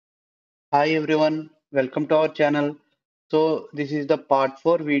Hi everyone, welcome to our channel. So this is the part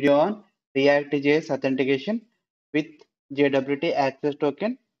 4 video on ReactJS authentication with JWT access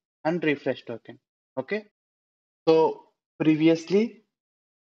token and refresh token. Okay. So previously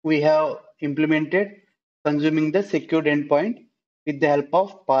we have implemented consuming the secured endpoint with the help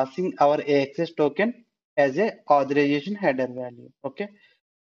of passing our access token as a authorization header value. Okay.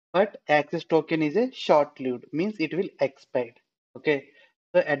 But access token is a short-lived, means it will expire. Okay,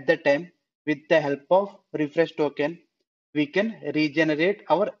 so at the time, with the help of refresh token, we can regenerate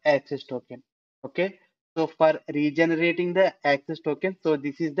our access token. Okay, so for regenerating the access token, so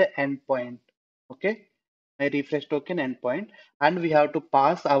this is the endpoint. Okay, a refresh token endpoint, and we have to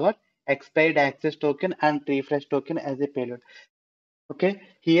pass our expired access token and refresh token as a payload. Okay,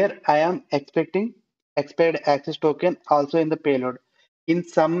 here I am expecting expired access token also in the payload. In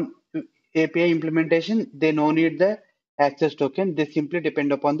some API implementation, they no need the access token. They simply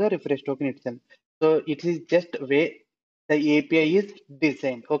depend upon the refresh token itself. So it is just way the API is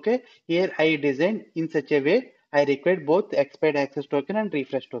designed. Okay, here I designed in such a way I require both expired access token and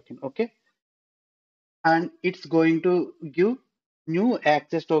refresh token. Okay, and it's going to give new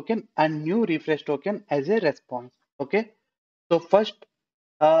access token and new refresh token as a response. Okay, so first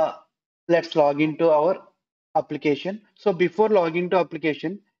uh, let's log into our application. So before logging to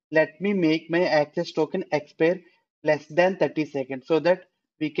application, let me make my access token expire less than 30 seconds so that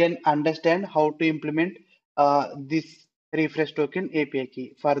we can understand how to implement this refresh token API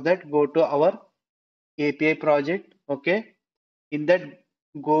key. For that, go to our API project. Okay. In that,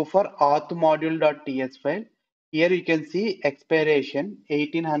 go for auth module.ts file. Here you can see expiration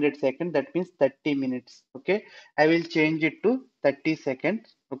 1800 seconds. That means 30 minutes. Okay. I will change it to 30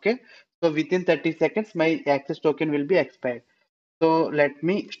 seconds. Okay. So within 30 seconds, my access token will be expired. So let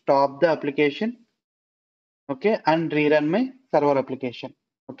me stop the application. Okay. And rerun my server application.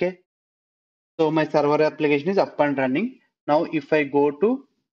 Okay. So my server application is up and running. Now, if I go to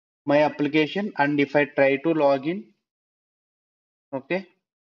my application and if I try to log in, okay,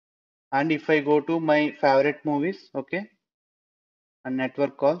 and if I go to my favorite movies, okay, and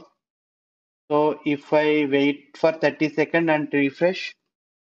network calls, so if I wait for 30 seconds and refresh,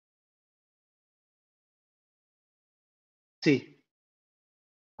 see,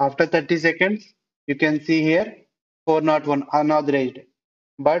 after 30 seconds, you can see here 401 unauthorized.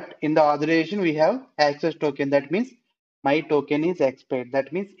 But in the authorization, we have access token. That means my token is expired.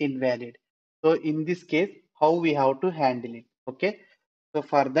 That means invalid. So in this case, how we have to handle it? Okay. So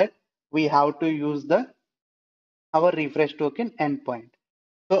for that, we have to use the our refresh token endpoint.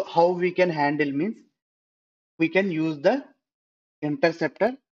 So how we can handle means we can use the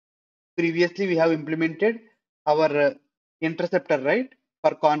interceptor. Previously, we have implemented our interceptor, right,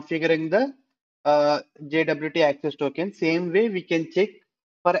 for configuring the JWT access token. Same way, we can check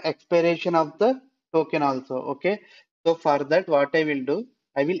for expiration of the token also. Okay. So for that, what I will do,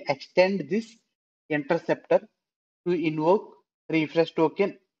 I will extend this interceptor to invoke refresh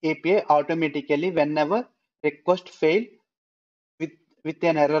token API automatically whenever request fail with with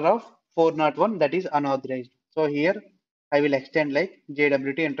an error of 401, that is unauthorized. So here I will extend like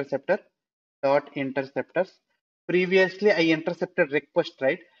JWT interceptor dot interceptors. Previously I intercepted request,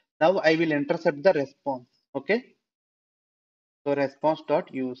 right? Now I will intercept the response. Okay. So response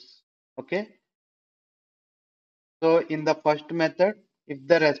dot use. Okay. So in the first method, if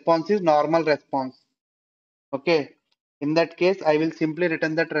the response is normal response, okay, in that case I will simply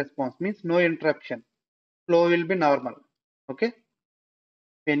return that response, means no interruption. Flow will be normal. Okay.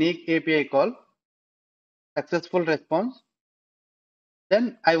 Any API call, successful response,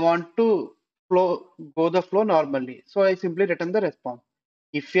 then I want to go the flow normally. So I simply return the response.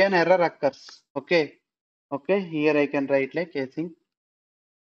 If an error occurs, okay, here I can write like async.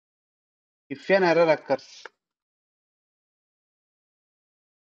 If an error occurs,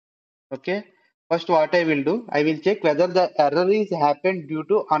 okay, first what I will do, I will check whether the error is happened due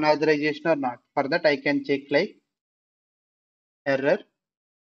to unauthorization or not. For that I can check like error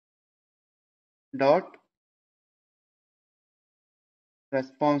dot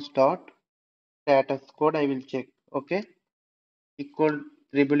response dot status code. I will check, okay, equal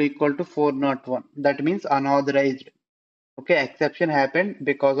triple equal to 401. That means unauthorized. Okay, exception happened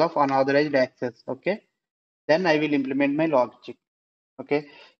because of unauthorized access. Okay, then I will implement my logic. Okay,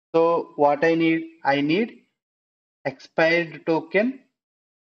 so what I need expired token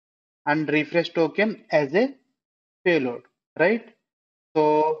and refresh token as a payload, right?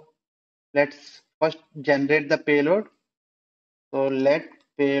 So let's first generate the payload. So let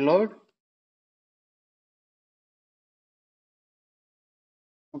payload,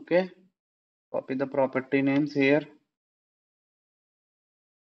 okay, copy the property names here.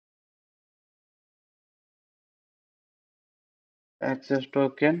 access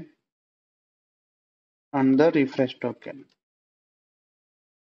token and the refresh token.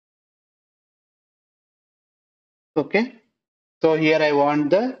 Okay. So here I want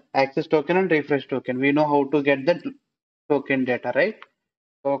the access token and refresh token. We know how to get the token data, right?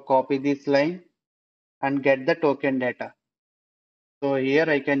 So copy this line and get the token data. So here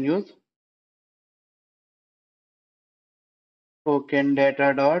I can use token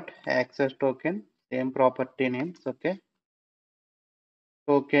data dot access token, same property names. Okay.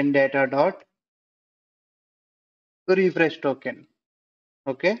 Token data dot refresh token.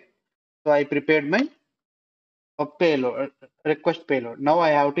 Okay. So I prepared my payload request payload. Now I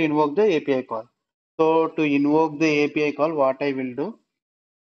have to invoke the API call. So to invoke the API call, what I will do?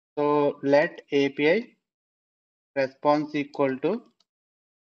 So let API response equal to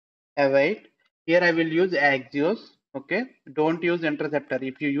await. Here I will use Axios. Okay. Don't use interceptor.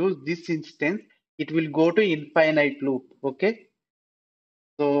 If you use this instance, it will go to infinite loop. Okay.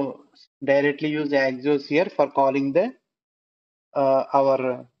 So directly use Axios here for calling the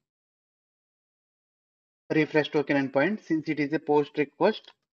our refresh token endpoint since it is a post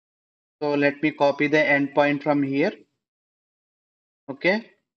request. So let me copy the endpoint from here.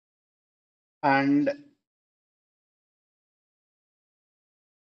 Okay. And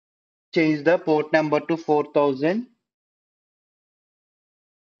change the port number to 4000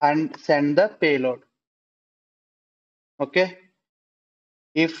 and send the payload. Okay.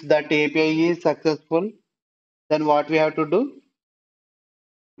 If that API is successful, then what we have to do?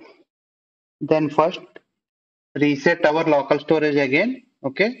 Then first reset our local storage again.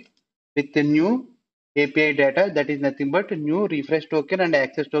 Okay. With the new API data, that is nothing but new refresh token and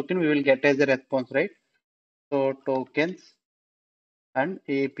access token we will get as a response, right? So tokens and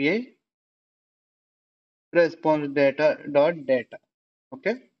API response data dot data.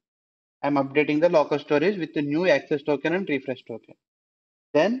 Okay. I'm updating the local storage with the new access token and refresh token.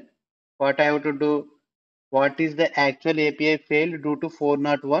 Then what I have to do? What is the actual API failed due to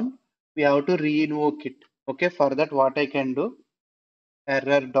 401? We have to re-invoke it. Okay, for that what I can do?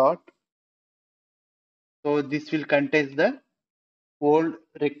 Error dot. So this will contain the old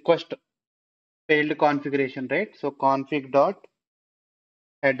request failed configuration, right? So config dot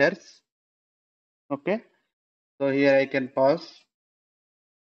headers. Okay. So here I can pass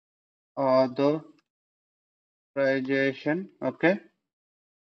the authorization. Okay.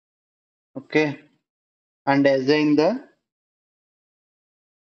 Okay. And assign the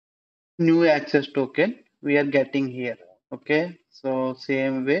new access token we are getting here. Okay. So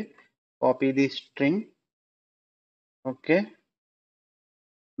same way, copy the string. Okay.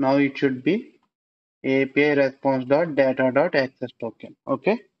 Now it should be API response dot data dot access token.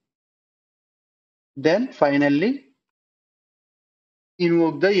 Okay. Then finally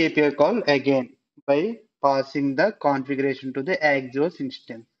invoke the API call again by passing the configuration to the Axios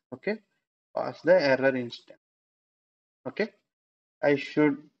instance. Okay. Pass the error instance. Okay. I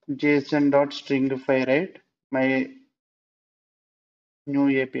should JSON dot stringify, right? My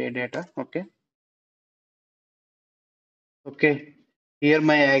new API data. Okay. Okay. Here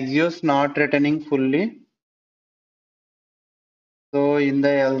my Axios not returning fully. So in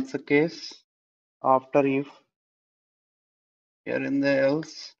the else case, after if here in the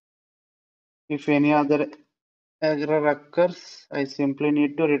else, if any other error occurs, I simply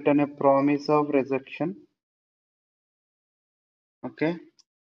need to return a promise of rejection. Okay.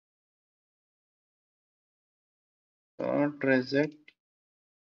 Dot reject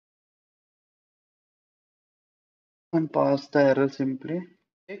and pass the error simply.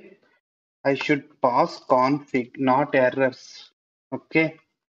 Okay. I should pass config, not errors. Okay.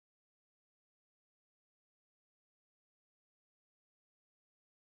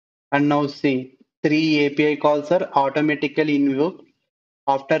 And now see, three API calls are automatically invoked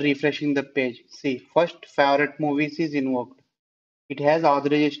after refreshing the page. See, first favorite movies is invoked. It has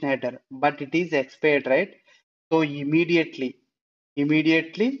authorization header, but it is expired, right? So immediately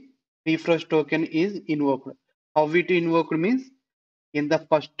refresh token is invoked. How it invoked means in the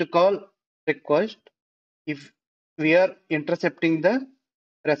first call request, if we are intercepting the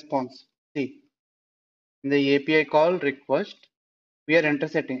response. See, in the API call request, we are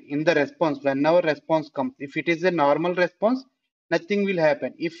intercepting in the response. Whenever response comes, if it is a normal response, nothing will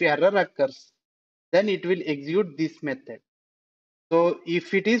happen. If error occurs, then it will execute this method. So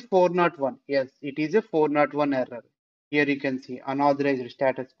if it is 401, yes, it is a 401 error. Here you can see unauthorized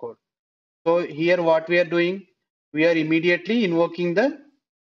status code. So here what we are doing, we are immediately invoking the,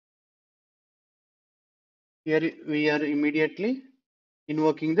 here we are immediately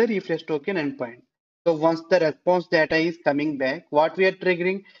invoking the refresh token endpoint. So once the response data is coming back, what we are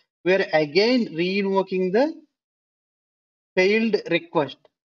triggering, we are again re-invoking the failed request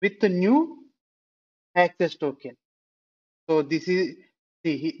with a new access token. So this is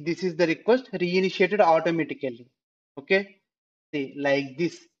the request reinitiated automatically. Okay. See, like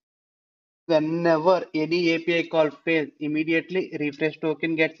this. Whenever any API call fails, immediately refresh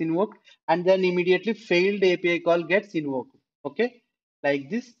token gets invoked, and then immediately failed API call gets invoked. Okay, like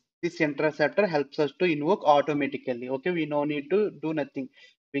this interceptor helps us to invoke automatically. Okay, we no need to do nothing.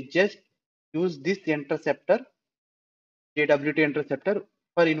 We just use this interceptor, JWT interceptor,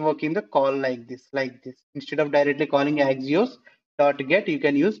 for invoking the call like this, Instead of directly calling Axios dot get, you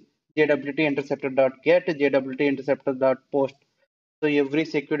can use JWT interceptor dot get, JWT interceptor dot post. So every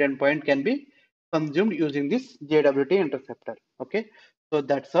secured endpoint can be consumed using this JWT interceptor. Okay. So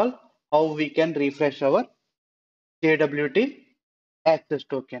that's all how we can refresh our JWT access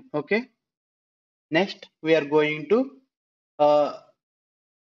token. Okay. Next, we are going to uh,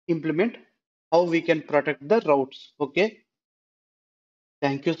 implement how we can protect the routes. Okay.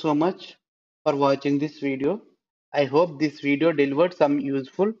 Thank you so much for watching this video. I hope this video delivered some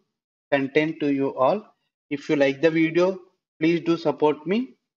useful content to you all. If you like the video, please do support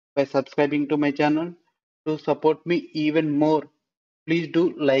me by subscribing to my channel. To support me even more, please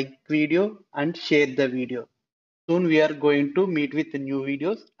do like video and share the video. Soon we are going to meet with new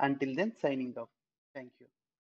videos. Until then, signing off. Thank you.